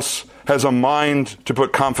anyone else has a mind to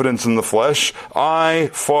put confidence in the flesh, I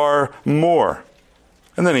far more.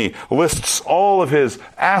 And then he lists all of his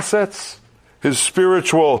assets, his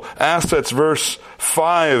spiritual assets. Verse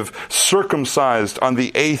 5, circumcised on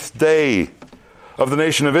the 8th day, of the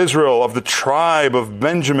nation of Israel, of the tribe of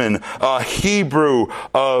Benjamin, a Hebrew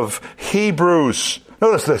of Hebrews.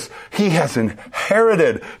 Notice this. He has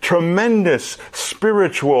inherited tremendous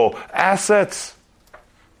spiritual assets.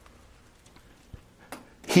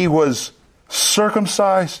 He was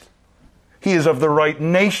circumcised. He is of the right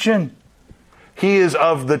nation. He is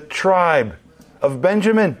of the tribe of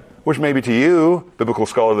Benjamin, which maybe to you, biblical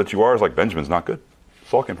scholar that you are, is like, Benjamin's not good.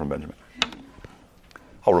 Saul came from Benjamin.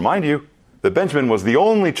 I'll remind you that Benjamin was the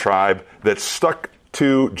only tribe that stuck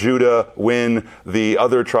to Judah when the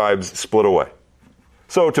other tribes split away.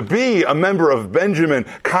 So to be a member of Benjamin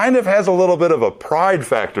kind of has a little bit of a pride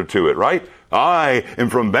factor to it, right? I am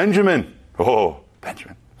from Benjamin. Oh,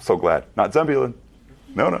 Benjamin. So glad. Not Zebulun.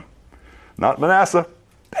 No. Not Manasseh.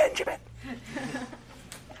 Benjamin.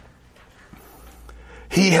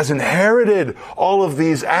 He has inherited all of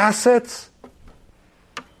these assets.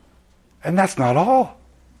 And that's not all.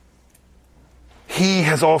 He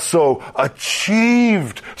has also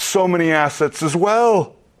achieved so many assets as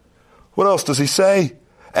well. What else does he say?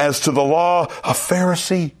 As to the law, a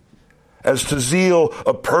Pharisee. As to zeal,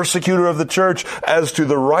 a persecutor of the church. As to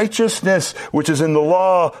the righteousness which is in the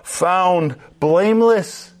law, found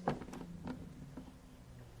blameless.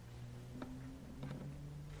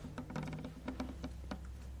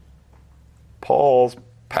 Paul's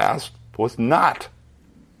past was not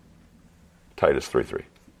Titus 3:3.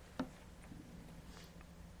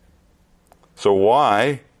 So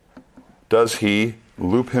why does he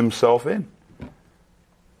loop himself in?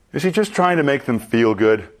 Is he just trying to make them feel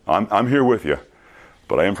good? I'm here with you,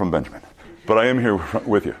 but I am from Benjamin. But I am here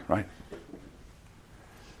with you, right?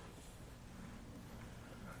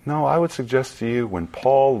 No, I would suggest to you, when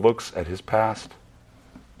Paul looks at his past,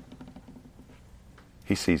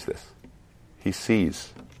 he sees this. He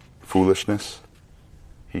sees foolishness.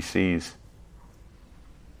 He sees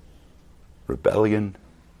rebellion.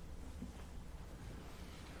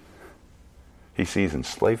 He sees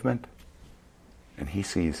enslavement, and he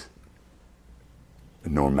sees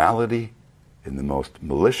normality in the most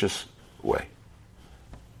malicious way.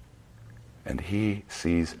 And he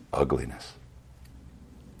sees ugliness.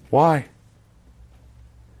 Why?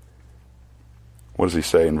 What does he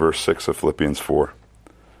say in verse 6 of Philippians 4?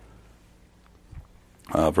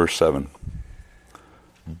 Verse 7.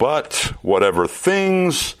 But whatever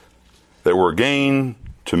things that were gain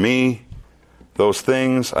to me, those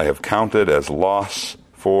things I have counted as loss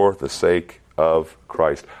for the sake of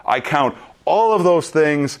Christ. I count all of those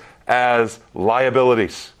things as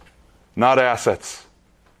liabilities, not assets.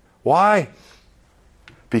 Why?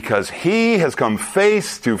 Because he has come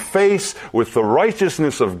face to face with the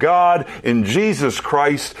righteousness of God in Jesus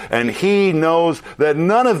Christ, and he knows that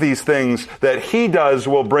none of these things that he does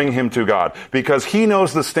will bring him to God, because he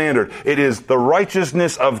knows the standard. It is the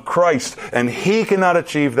righteousness of Christ, and he cannot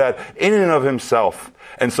achieve that in and of himself.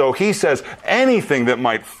 And so he says, anything that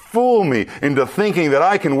might fool me into thinking that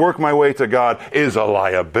I can work my way to God is a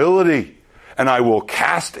liability, and I will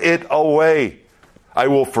cast it away. I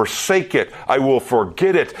will forsake it. I will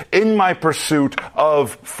forget it in my pursuit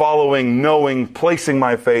of following, knowing, placing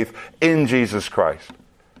my faith in Jesus Christ.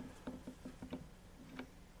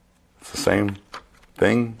 It's the same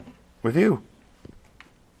thing with you.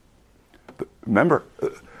 Remember,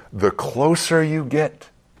 the closer you get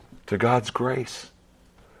to God's grace,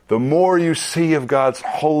 the more you see of God's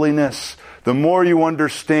holiness, the more you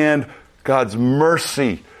understand God's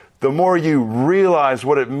mercy, the more you realize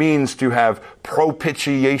what it means to have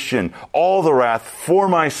propitiation, all the wrath for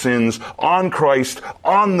my sins on Christ,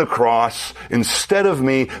 on the cross, instead of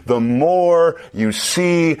me, the more you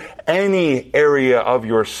see any area of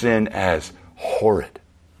your sin as horrid.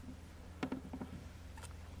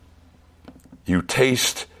 You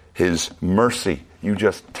taste his mercy. You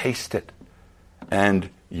just taste it.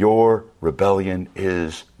 And your rebellion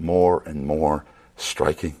is more and more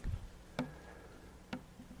striking.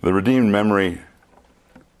 The redeemed memory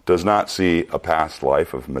does not see a past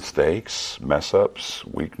life of mistakes, mess-ups,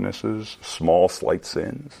 weaknesses, small, slight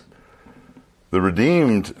sins. The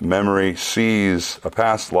redeemed memory sees a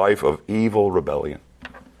past life of evil rebellion.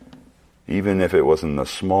 Even if it was in the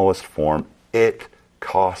smallest form, it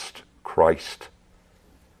cost Christ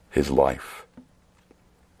his life.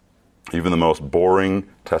 Even the most boring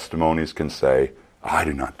testimonies can say, I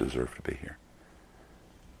do not deserve to be here.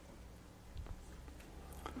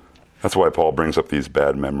 That's why Paul brings up these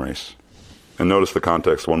bad memories. And notice the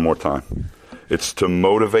context one more time. It's to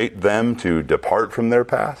motivate them to depart from their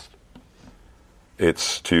past.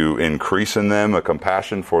 It's to increase in them a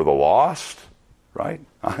compassion for the lost, right?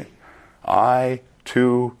 I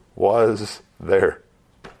too was there.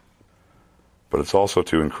 But it's also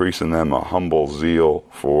to increase in them a humble zeal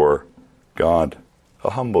for God.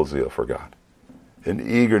 A humble zeal for God. An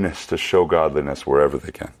eagerness to show godliness wherever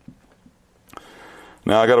they can.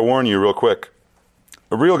 Now I got to warn you real quick.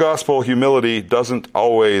 A real gospel humility doesn't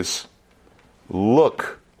always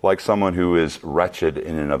look like someone who is wretched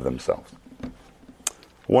in and of themselves.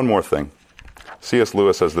 One more thing. C.S.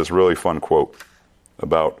 Lewis has this really fun quote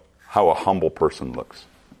about how a humble person looks.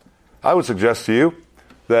 I would suggest to you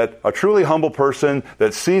that a truly humble person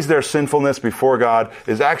that sees their sinfulness before God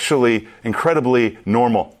is actually incredibly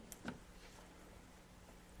normal.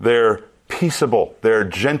 They're peaceable, they're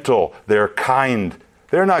gentle, they're kind.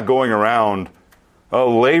 They're not going around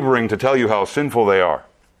laboring to tell you how sinful they are.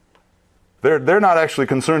 They're not actually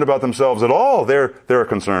concerned about themselves at all. They're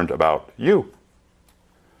concerned about you.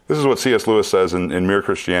 This is what C.S. Lewis says in Mere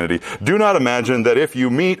Christianity. Do not imagine that if you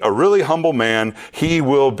meet a really humble man, he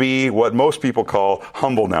will be what most people call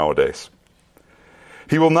humble nowadays.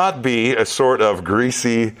 He will not be a sort of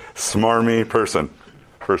greasy, smarmy person.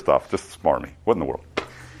 First off, just smarmy. What in the world?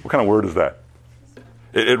 What kind of word is that?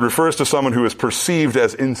 It refers to someone who is perceived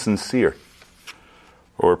as insincere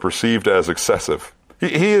or perceived as excessive.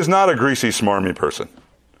 He is not a greasy, smarmy person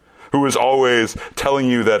who is always telling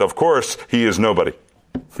you that, of course, he is nobody.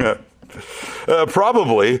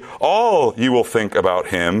 Probably all you will think about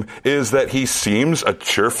him is that he seems a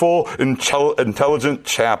cheerful, intelligent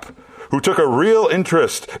chap who took a real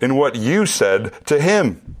interest in what you said to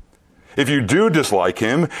him. If you do dislike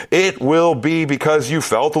him, it will be because you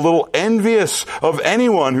felt a little envious of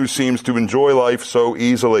anyone who seems to enjoy life so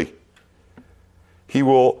easily. He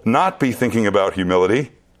will not be thinking about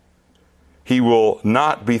humility. He will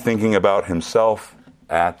not be thinking about himself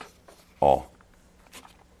at all.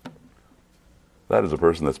 That is a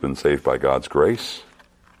person that's been saved by God's grace.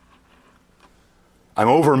 I'm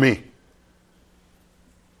over me.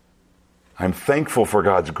 I'm thankful for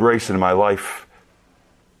God's grace in my life.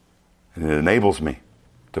 And it enables me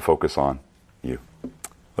to focus on you.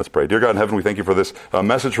 Let's pray. Dear God in heaven, we thank you for this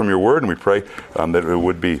message from your word, and we pray that it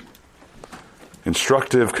would be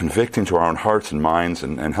instructive, convicting to our own hearts and minds,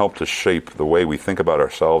 and help to shape the way we think about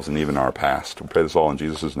ourselves and even our past. We pray this all in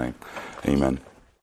Jesus' name. Amen.